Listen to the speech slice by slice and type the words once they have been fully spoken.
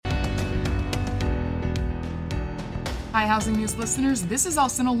Hi, Housing News listeners. This is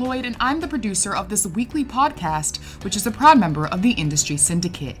Alcina Lloyd, and I'm the producer of this weekly podcast, which is a proud member of the Industry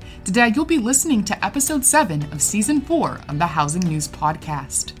Syndicate. Today, you'll be listening to episode 7 of season 4 of the Housing News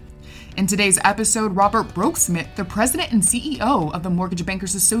podcast. In today's episode, Robert Broeksmit, the president and CEO of the Mortgage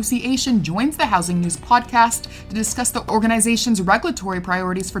Bankers Association, joins the Housing News podcast to discuss the organization's regulatory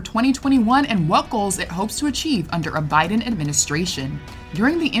priorities for 2021 and what goals it hopes to achieve under a Biden administration.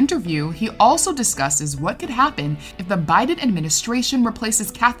 During the interview, he also discusses what could happen if the Biden administration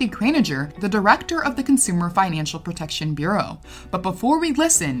replaces Kathy Kraninger, the director of the Consumer Financial Protection Bureau. But before we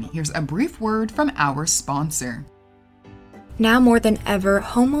listen, here's a brief word from our sponsor. Now more than ever,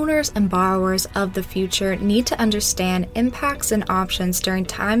 homeowners and borrowers of the future need to understand impacts and options during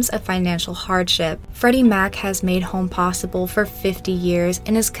times of financial hardship. Freddie Mac has made home possible for 50 years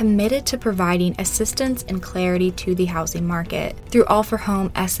and is committed to providing assistance and clarity to the housing market. Through All for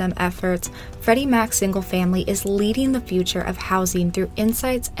Home SM efforts, Freddie Mac Single Family is leading the future of housing through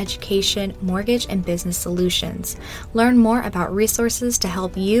insights, education, mortgage, and business solutions. Learn more about resources to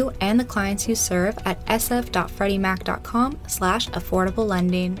help you and the clients you serve at sf.freddiemac.com/affordable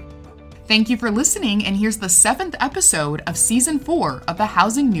lending. Thank you for listening, and here's the 7th episode of Season 4 of the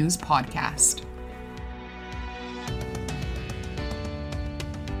Housing News Podcast.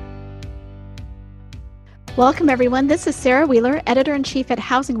 Welcome, everyone. This is Sarah Wheeler, Editor-in-Chief at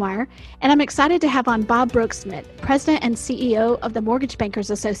Housing Wire, and I'm excited to have on Bob Broeksmit, President and CEO of the Mortgage Bankers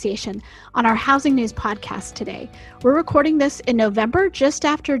Association, on our Housing News podcast today. We're recording this in November, just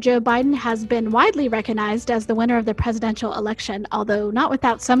after Joe Biden has been widely recognized as the winner of the presidential election, although not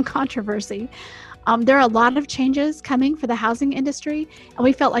without some controversy. There are a lot of changes coming for the housing industry, and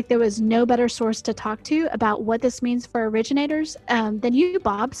we felt like there was no better source to talk to about what this means for originators than you,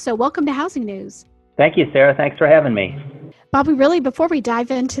 Bob. So welcome to Housing News. Thank you, Sarah. Thanks for having me. Bob, before we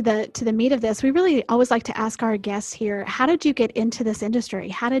dive into the meat of this, we really always like to ask our guests here, how did you get into this industry?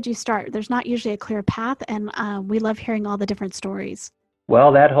 How did you start? There's not usually a clear path, and we love hearing all the different stories.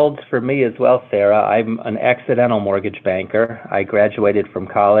 Well, that holds for me as well, Sarah. I'm an accidental mortgage banker. I graduated from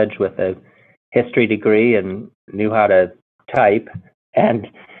college with a history degree and knew how to type. And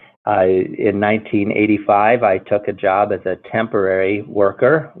in 1985, I took a job as a temporary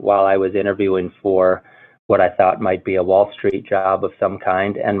worker while I was interviewing for what I thought might be a Wall Street job of some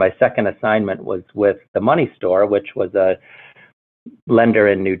kind. And my second assignment was with the Money Store, which was a lender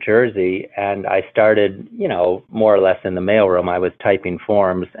in New Jersey. And I started, more or less in the mailroom. I was typing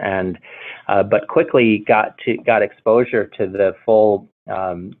forms, and but quickly got exposure to the full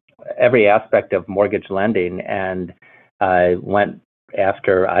every aspect of mortgage lending, and went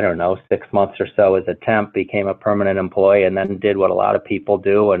after, 6 months or so as a temp, became a permanent employee, and then did what a lot of people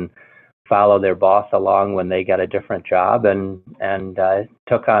do and follow their boss along when they get a different job, and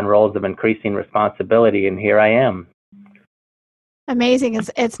took on roles of increasing responsibility, and here I am. Amazing.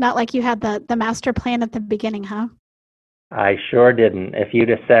 It's not like you had the master plan at the beginning, huh? I sure didn't. If you'd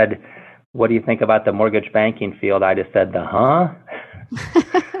have said, what do you think about the mortgage banking field? I'd have said, huh?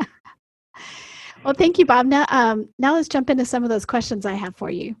 Well, thank you, Bob. Now let's jump into some of those questions I have for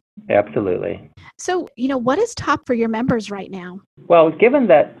you. Absolutely. So, what is top for your members right now? Well, given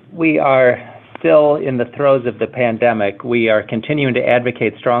that we are still in the throes of the pandemic, we are continuing to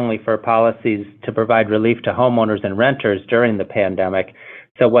advocate strongly for policies to provide relief to homeowners and renters during the pandemic.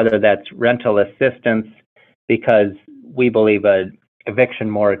 So whether that's rental assistance, because we believe an eviction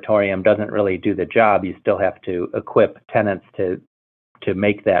moratorium doesn't really do the job. You still have to equip tenants to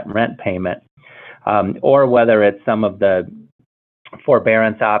make that rent payment. Or whether it's some of the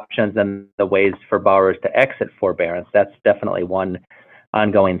forbearance options and the ways for borrowers to exit forbearance. That's definitely one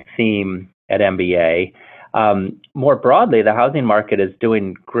ongoing theme at MBA. More broadly, the housing market is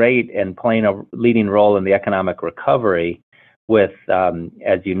doing great and playing a leading role in the economic recovery with,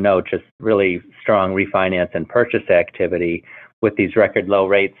 as you know, just really strong refinance and purchase activity, with these record low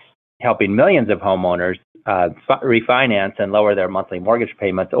rates helping millions of homeowners refinance and lower their monthly mortgage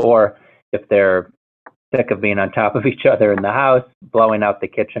payments, or if they're sick of being on top of each other in the house, blowing out the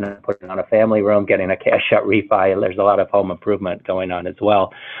kitchen and putting on a family room, getting a cash out refi. There's a lot of home improvement going on as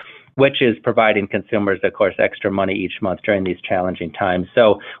well, which is providing consumers, of course, extra money each month during these challenging times.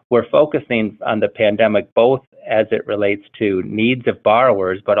 So we're focusing on the pandemic, both as it relates to needs of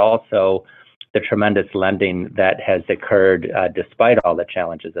borrowers, but also the tremendous lending that has occurred despite all the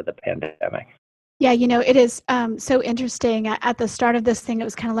challenges of the pandemic. Yeah, it is so interesting. At the start of this thing, it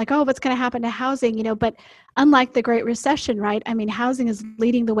was kind of like, oh, what's going to happen to housing? But unlike the Great Recession, right? I mean, housing is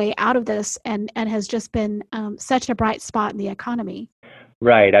leading the way out of this and has just been such a bright spot in the economy.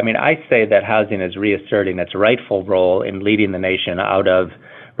 Right. I mean, I say that housing is reasserting its rightful role in leading the nation out of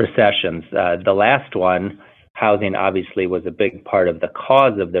recessions. The last one housing obviously was a big part of the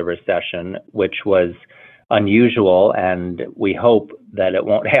cause of the recession, which was unusual, and we hope that it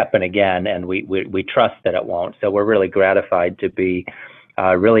won't happen again, and we trust that it won't. So we're really gratified to be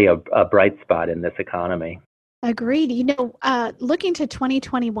really a bright spot in this economy. Agreed. Looking to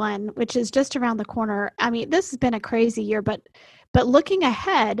 2021, which is just around the corner, I mean, this has been a crazy year, but looking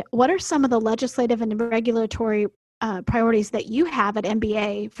ahead, what are some of the legislative and regulatory priorities that you have at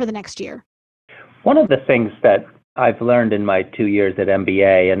MBA for the next year? One of the things that I've learned in my 2 years at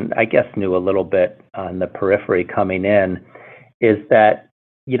MBA, and I guess knew a little bit on the periphery coming in, is that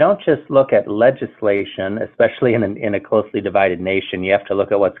you don't just look at legislation, especially in a closely divided nation. You have to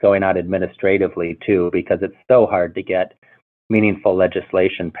look at what's going on administratively too, because it's so hard to get meaningful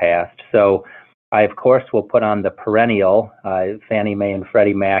legislation passed. So I, of course, will put on the perennial Fannie Mae and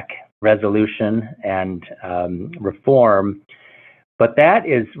Freddie Mac resolution and reform. But that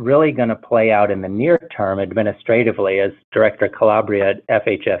is really going to play out in the near term administratively as Director Calabria at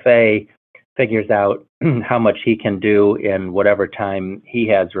FHFA figures out how much he can do in whatever time he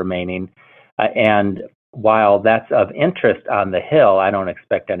has remaining. And while that's of interest on the Hill, I don't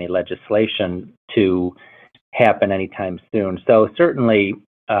expect any legislation to happen anytime soon. So certainly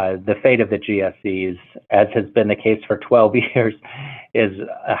the fate of the GSEs, as has been the case for 12 years, is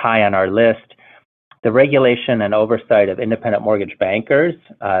high on our list. The regulation and oversight of independent mortgage bankers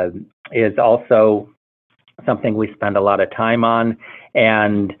is also something we spend a lot of time on,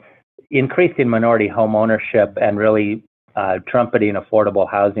 and increasing minority home ownership and really trumpeting affordable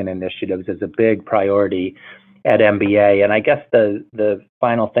housing initiatives is a big priority at MBA. And I guess the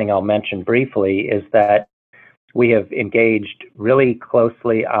final thing I'll mention briefly is that we have engaged really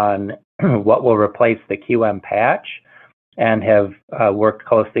closely on what will replace the QM patch, and have worked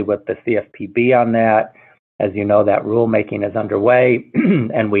closely with the CFPB on that. As you know, that rulemaking is underway,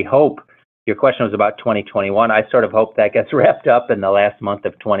 and we hope, your question was about 2021, I sort of hope that gets wrapped up in the last month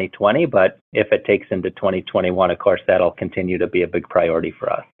of 2020, but if it takes into 2021, of course, that'll continue to be a big priority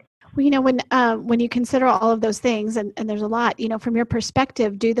for us. Well, when you consider all of those things, and there's a lot, from your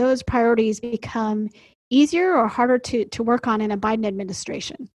perspective, do those priorities become easier or harder to work on in a Biden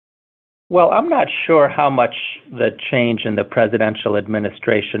administration? Well, I'm not sure how much the change in the presidential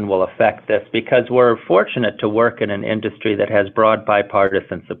administration will affect this, because we're fortunate to work in an industry that has broad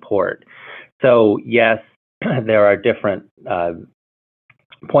bipartisan support. So yes, there are different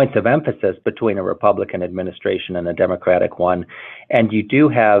points of emphasis between a Republican administration and a Democratic one, and you do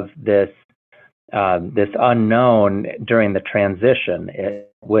have this unknown during the transition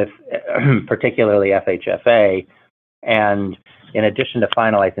with particularly FHFA. And in addition to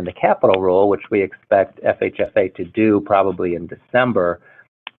finalizing the capital rule, which we expect FHFA to do probably in December,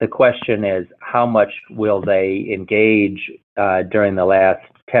 the question is how much will they engage during the last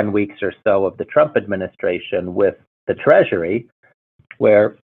 10 weeks or so of the Trump administration with the Treasury,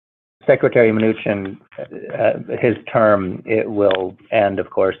 where Secretary Mnuchin, his term, it will end, of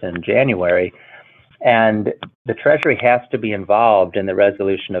course, in January. And the Treasury has to be involved in the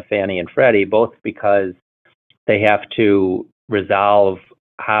resolution of Fannie and Freddie, both because they have to resolve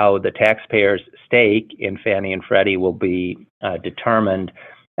how the taxpayers' stake in Fannie and Freddie will be determined,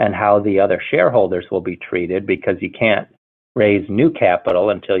 and how the other shareholders will be treated, because you can't raise new capital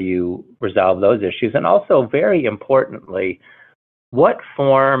until you resolve those issues. And also, very importantly, what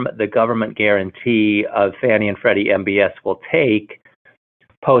form the government guarantee of Fannie and Freddie MBS will take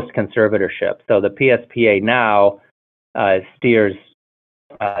post-conservatorship. So the PSPA now steers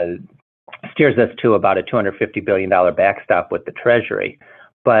us to about a $250 billion backstop with the Treasury.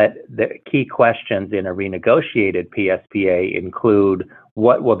 But the key questions in a renegotiated PSPA include,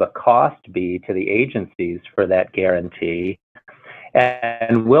 what will the cost be to the agencies for that guarantee?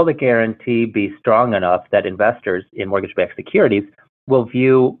 And will the guarantee be strong enough that investors in mortgage-backed securities will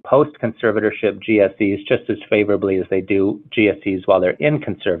view post-conservatorship GSEs just as favorably as they do GSEs while they're in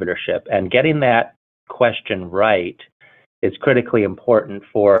conservatorship? And getting that question right is critically important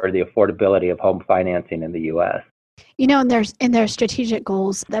for the affordability of home financing in the U.S. In their strategic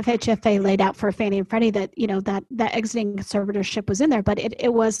goals, the FHFA laid out for Fannie and Freddie that, that exiting conservatorship was in there, but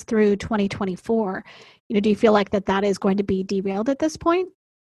it was through 2024. Do you feel like that is going to be derailed at this point?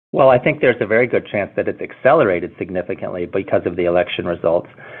 Well, I think there's a very good chance that it's accelerated significantly because of the election results.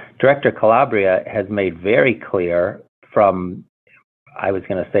 Director Calabria has made very clear from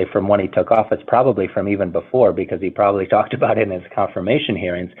when he took office, probably from even before, because he probably talked about it in his confirmation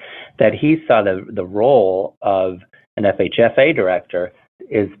hearings, that he saw the role of an FHFA director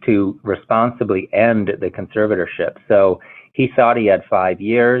is to responsibly end the conservatorship. So he thought he had 5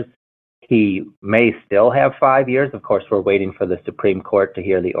 years. He may still have 5 years. Of course, we're waiting for the Supreme Court to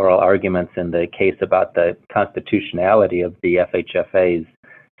hear the oral arguments in the case about the constitutionality of the FHFA's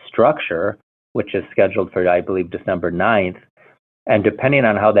structure, which is scheduled for, I believe, December 9th. And depending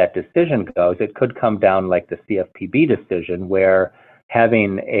on how that decision goes, it could come down like the CFPB decision, where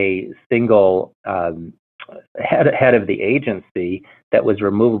having a single head of the agency that was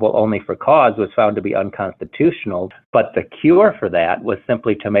removable only for cause was found to be unconstitutional. But the cure for that was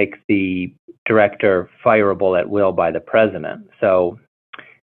simply to make the director fireable at will by the president. So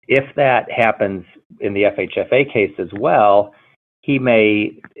if that happens in the FHFA case as well, he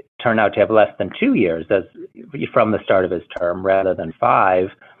may turn out to have less than 2 years from the start of his term rather than 5,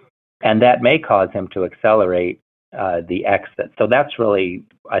 and that may cause him to accelerate the exit. So that's really,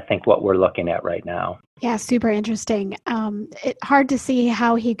 I think, what we're looking at right now. Yeah, super interesting. It's hard to see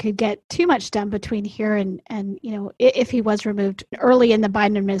how he could get too much done between here and if he was removed early in the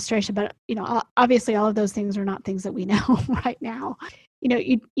Biden administration. But obviously, all of those things are not things that we know right now.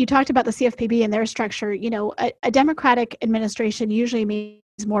 You talked about the CFPB and their structure. A Democratic administration usually means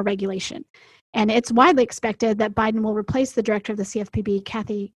more regulation, and it's widely expected that Biden will replace the director of the CFPB,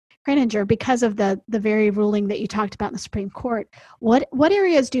 Kathy Kraninger, because of the very ruling that you talked about in the Supreme Court. What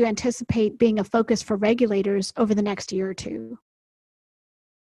areas do you anticipate being a focus for regulators over the next year or two?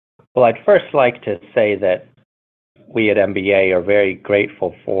 Well, I'd first like to say that we at MBA are very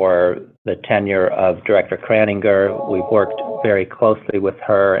grateful for the tenure of Director Kraninger. We've worked very closely with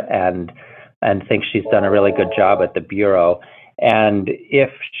her and think she's done a really good job at the Bureau. And if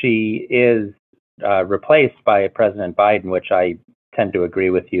she is replaced by President Biden, which I tend to agree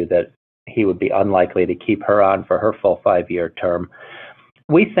with you that he would be unlikely to keep her on for her full 5-year term,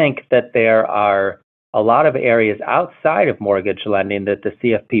 we think that there are a lot of areas outside of mortgage lending that the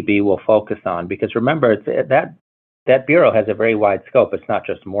CFPB will focus on. Because remember, that Bureau has a very wide scope. It's not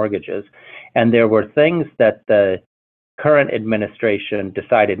just mortgages. And there were things that the current administration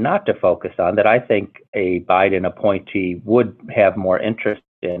decided not to focus on that I think a Biden appointee would have more interest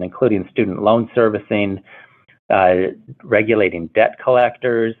in, including student loan servicing, regulating debt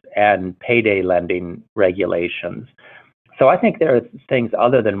collectors, and payday lending regulations. So I think there are things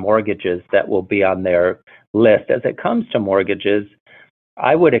other than mortgages that will be on their list. As it comes to mortgages,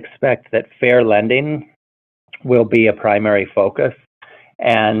 I would expect that fair lending will be a primary focus,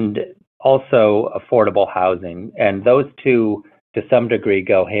 and also affordable housing. And those two, to some degree,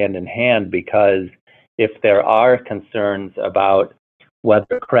 go hand in hand, because if there are concerns about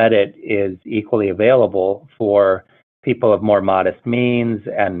whether credit is equally available for people of more modest means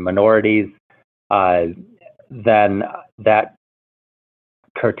and minorities, then that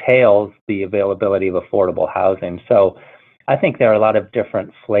curtails the availability of affordable housing. So I think there are a lot of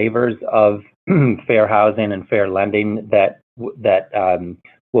different flavors of fair housing and fair lending that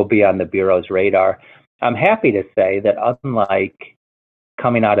will be on the Bureau's radar. I'm happy to say that unlike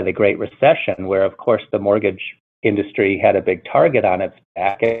coming out of the Great Recession, where of course the mortgage industry had a big target on its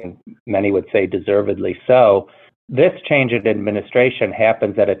back, and many would say deservedly so, this change in administration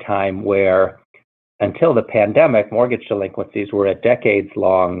happens at a time where, until the pandemic, mortgage delinquencies were at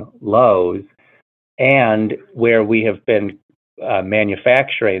decades-long lows, and where we have been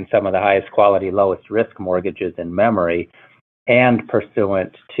manufacturing some of the highest quality, lowest risk mortgages in memory, and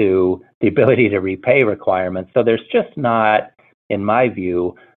pursuant to the ability to repay requirements. So there's just not, in my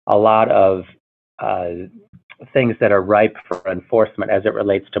view, a lot of things that are ripe for enforcement as it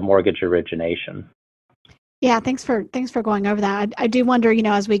relates to mortgage origination. Yeah, thanks for going over that. I do wonder,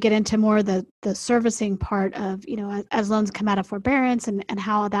 as we get into more of the servicing part of, as loans come out of forbearance and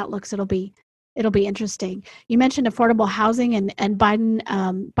how that looks, it'll be interesting. You mentioned affordable housing, and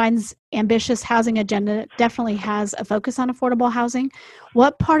Biden's ambitious housing agenda definitely has a focus on affordable housing.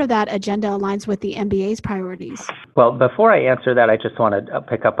 What part of that agenda aligns with the MBA's priorities? Well, before I answer that, I just want to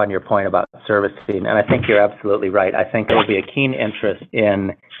pick up on your point about servicing, and I think you're absolutely right. I think there will be a keen interest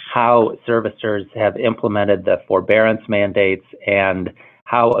in how servicers have implemented the forbearance mandates and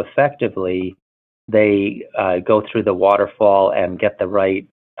how effectively they go through the waterfall and get the right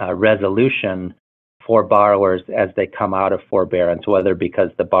resolution for borrowers as they come out of forbearance, whether because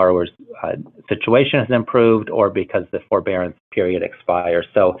the borrower's situation has improved or because the forbearance period expires.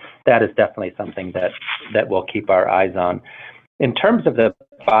 So that is definitely something that we'll keep our eyes on. In terms of the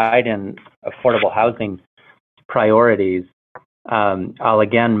Biden affordable housing priorities, I'll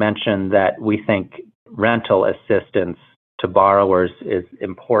again mention that we think rental assistance to borrowers is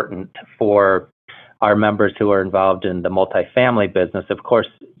important for our members who are involved in the multifamily business. Of course,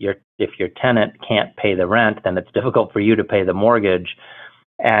 if your tenant can't pay the rent, then it's difficult for you to pay the mortgage,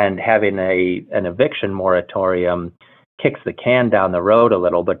 and having an eviction moratorium kicks the can down the road a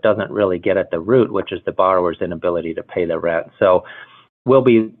little, but doesn't really get at the root, which is the borrower's inability to pay the rent. So we'll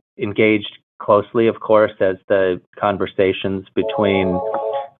be engaged closely, of course, as the conversations between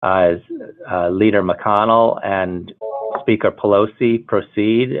Leader McConnell and Speaker Pelosi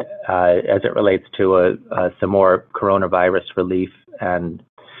proceed as it relates to some more coronavirus relief and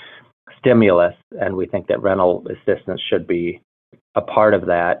stimulus, and we think that rental assistance should be a part of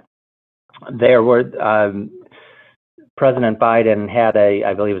that. There were President Biden had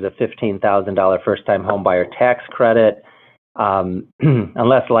I believe it was a $15,000 first-time homebuyer tax credit.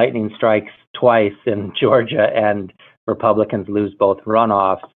 Unless lightning strikes twice in Georgia and Republicans lose both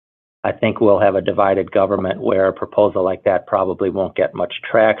runoffs, I think we'll have a divided government where a proposal like that probably won't get much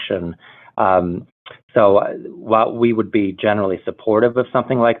traction. So while we would be generally supportive of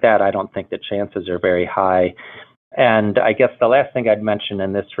something like that, I don't think the chances are very high. And I guess the last thing I'd mention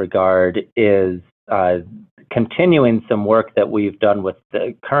in this regard is continuing some work that we've done with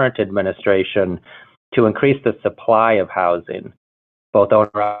the current administration to increase the supply of housing, both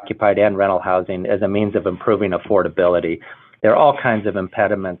owner-occupied and rental housing, as a means of improving affordability. There are all kinds of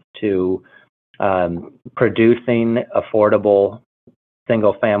impediments to producing affordable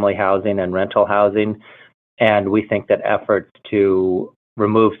single-family housing and rental housing, and we think that efforts to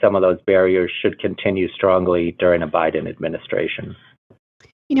remove some of those barriers should continue strongly during a Biden administration.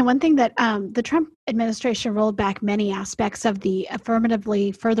 You know, one thing that the Trump administration rolled back many aspects of the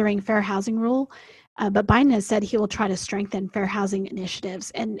affirmatively furthering fair housing rule, but Biden has said he will try to strengthen fair housing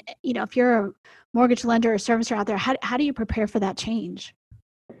initiatives. And, you know, if you're a mortgage lender or servicer out there, how do you prepare for that change?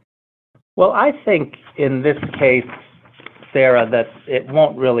 Well, I think in this case, Sarah, that it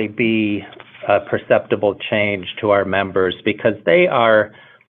won't really be a perceptible change to our members because they are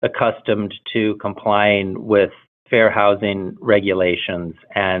accustomed to complying with fair housing regulations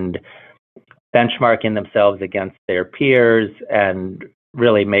and benchmarking themselves against their peers and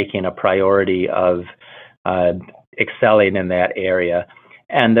really making a priority of excelling in that area.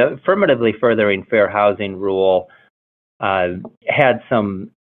 And the affirmatively furthering fair housing rule had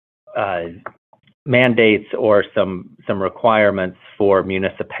some mandates or some requirements for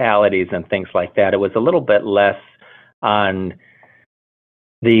municipalities and things like that. It was a little bit less on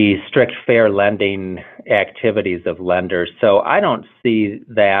the strict fair lending activities of lenders. So I don't see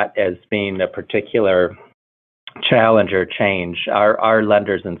that as being a particular challenge or change. Our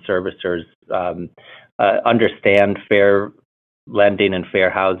lenders and servicers understand fair lending and fair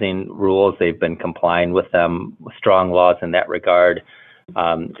housing rules. They've been complying with them, strong laws in that regard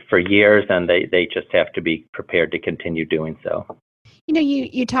for years, and they just have to be prepared to continue doing so. You know,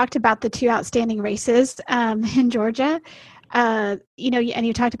 you talked about the two outstanding races in Georgia. You know, and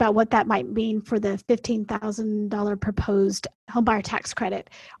you talked about what that might mean for the $15,000 proposed homebuyer tax credit.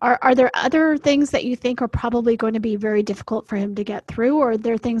 Are there other things that you think are probably going to be very difficult for him to get through, or are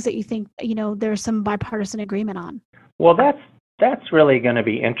there things that you think, you know, there's some bipartisan agreement on? Well, that's really going to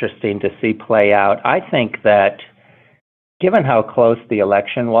be interesting to see play out. I think that given how close the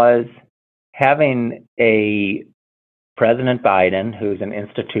election was, having a President Biden, who's an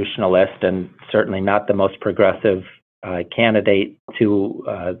institutionalist and certainly not the most progressive candidate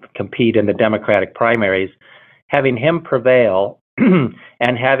to compete in the Democratic primaries, having him prevail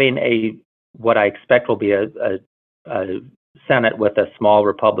and having what I expect will be a Senate with a small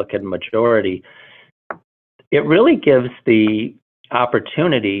Republican majority, it really gives the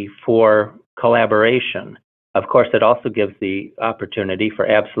opportunity for collaboration. Of course, it also gives the opportunity for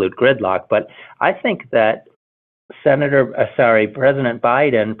absolute gridlock, but I think that President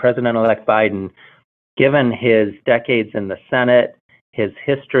Biden, President-elect Biden, given his decades in the Senate, his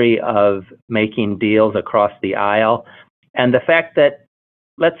history of making deals across the aisle, and the fact that,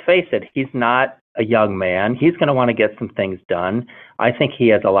 let's face it, he's not a young man. He's going to want to get some things done. I think he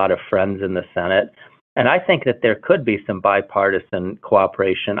has a lot of friends in the Senate, and I think that there could be some bipartisan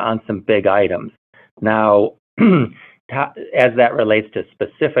cooperation on some big items. Now, as that relates to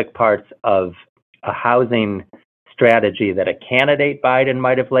specific parts of a housing strategy that a candidate Biden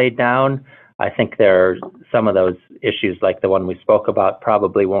might have laid down, I think there are some of those issues, like the one we spoke about,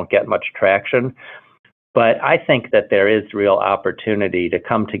 probably won't get much traction. But I think that there is real opportunity to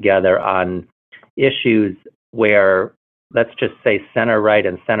come together on issues where, let's just say, center-right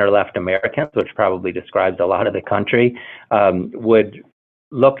and center-left Americans, which probably describes a lot of the country, would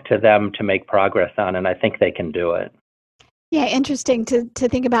look to them to make progress on, and I think they can do it. Yeah, interesting to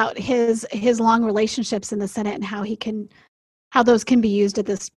think about his long relationships in the Senate and how those can be used at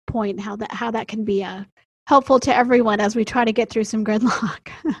this point, how that can be helpful to everyone as we try to get through some gridlock.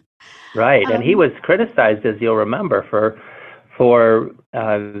 Right, and he was criticized, as you'll remember, for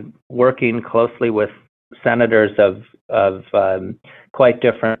working closely with senators of quite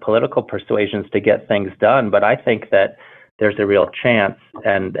different political persuasions to get things done. But I think that there's a real chance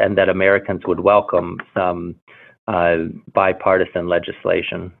and that Americans would welcome some bipartisan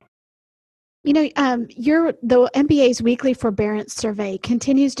legislation. You know, the MBA's weekly forbearance survey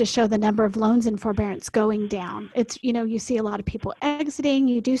continues to show the number of loans in forbearance going down. It's, you see a lot of people exiting.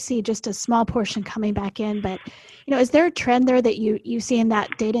 You do see just a small portion coming back in, but is there a trend there that you see in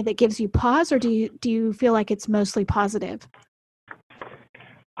that data that gives you pause, or do you feel like it's mostly positive?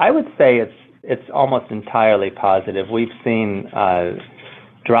 I would say it's almost entirely positive. We've seen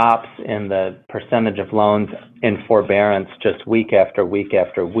drops in the percentage of loans in forbearance just week after week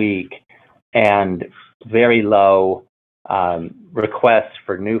after week, and very low requests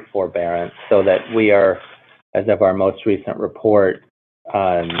for new forbearance, so that we are, as of our most recent report,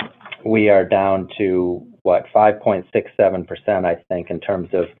 we are down to 5.67%, I think, in terms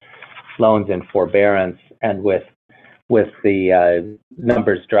of loans in forbearance, and with the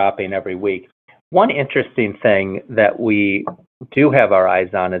numbers dropping every week. One interesting thing that we do have our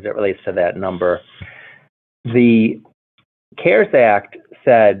eyes on as it relates to that number, the CARES Act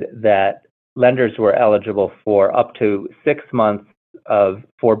said that lenders were eligible for up to 6 months of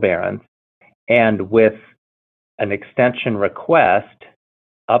forbearance, and with an extension request,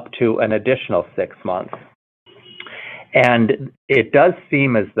 up to an additional 6 months. And it does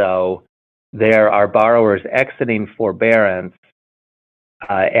seem as though there are borrowers exiting forbearance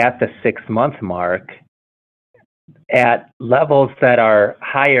at the 6-month mark at levels that are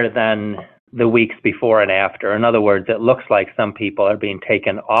higher than the weeks before and after. In other words, it looks like some people are being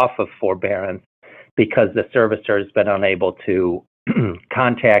taken off of forbearance because the servicer has been unable to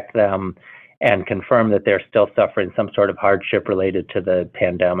contact them and confirm that they're still suffering some sort of hardship related to the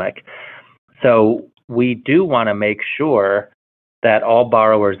pandemic. So we do want to make sure that all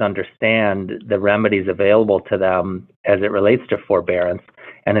borrowers understand the remedies available to them as it relates to forbearance.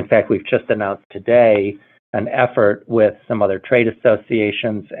 And in fact, we've just announced today an effort with some other trade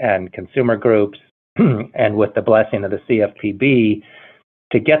associations and consumer groups and with the blessing of the CFPB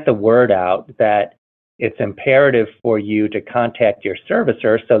to get the word out that it's imperative for you to contact your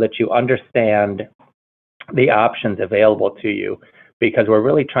servicer so that you understand the options available to you, because we're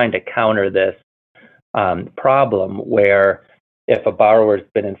really trying to counter this problem where if a borrower's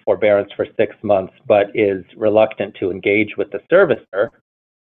been in forbearance for 6 months but is reluctant to engage with the servicer,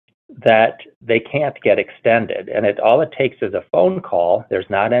 that they can't get extended. And all it takes is a phone call. There's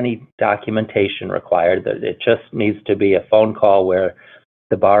not any documentation required. It just needs to be a phone call where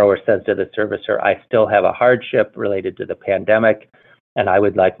the borrower says to the servicer, I still have a hardship related to the pandemic, and I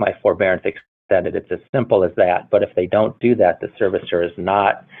would like my forbearance extended. It's as simple as that. But if they don't do that, the servicer is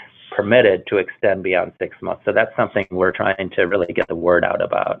not permitted to extend beyond 6 months. So that's something we're trying to really get the word out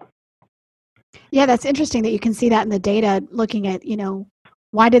about. Yeah, that's interesting that you can see that in the data, looking at,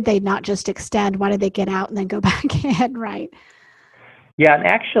 why did they not just extend? Why did they get out and then go back in, right? Yeah, and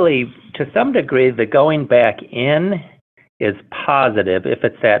actually, to some degree, the going back in is positive if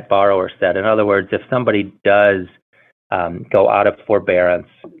it's that borrower set. In other words, if somebody does go out of forbearance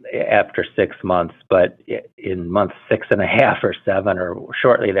after 6 months, but in month 6.5 or 7 or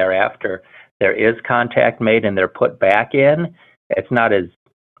shortly thereafter, there is contact made and they're put back in, it's not as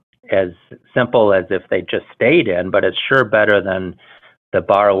simple as if they just stayed in, but it's sure better than the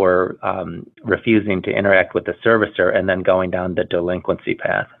borrower refusing to interact with the servicer and then going down the delinquency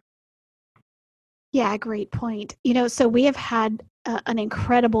path. Yeah, great point. So we have had an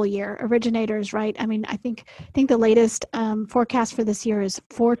incredible year. Originators, right? I mean, I think the latest forecast for this year is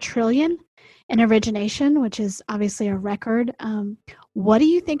 $4 trillion in origination, which is obviously a record. What do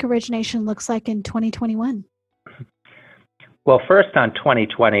you think origination looks like in 2021? Well, first on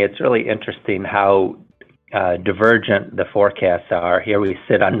 2020, it's really interesting how divergent the forecasts are. Here we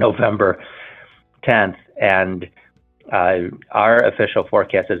sit on November 10th, and our official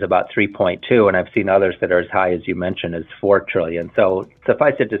forecast is about 3.2, and I've seen others that are as high as you mentioned as 4 trillion. So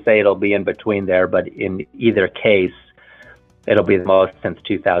suffice it to say it'll be in between there, but in either case, it'll be the most since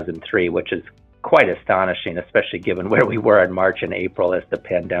 2003, which is quite astonishing, especially given where we were in March and April as the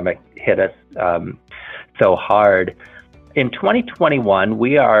pandemic hit us so hard. In 2021,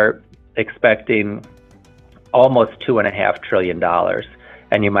 we are expecting almost $2.5 trillion.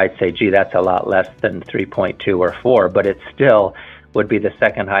 And you might say, gee, that's a lot less than 3.2 or 4, but it still would be the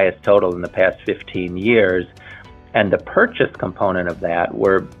second highest total in the past 15 years. And the purchase component of that,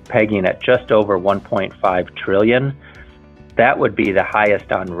 we're pegging at just over 1.5 trillion. That would be the highest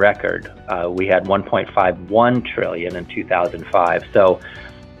on record. We had 1.51 trillion in 2005. So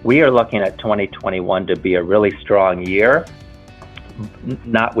we are looking at 2021 to be a really strong year.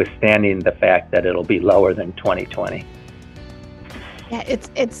 notwithstanding the fact that it'll be lower than 2020. Yeah,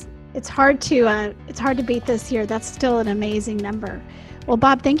 it's hard to beat this year. That's still an amazing number. Well,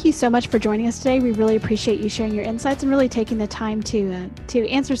 Bob, thank you so much for joining us today. We really appreciate you sharing your insights and really taking the time to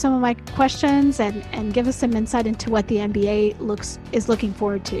answer some of my questions and give us some insight into what the MBA is looking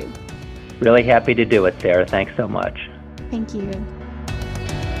forward to. Really happy to do it, Sarah. Thanks so much. Thank you.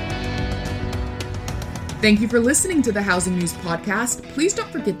 Thank you for listening to the Housing News Podcast. Please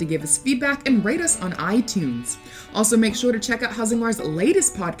don't forget to give us feedback and rate us on iTunes. Also, make sure to check out HousingWire's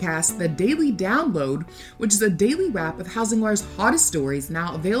latest podcast, The Daily Download, which is a daily wrap of HousingWire's hottest stories,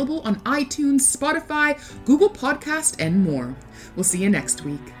 now available on iTunes, Spotify, Google Podcast, and more. We'll see you next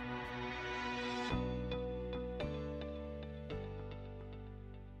week.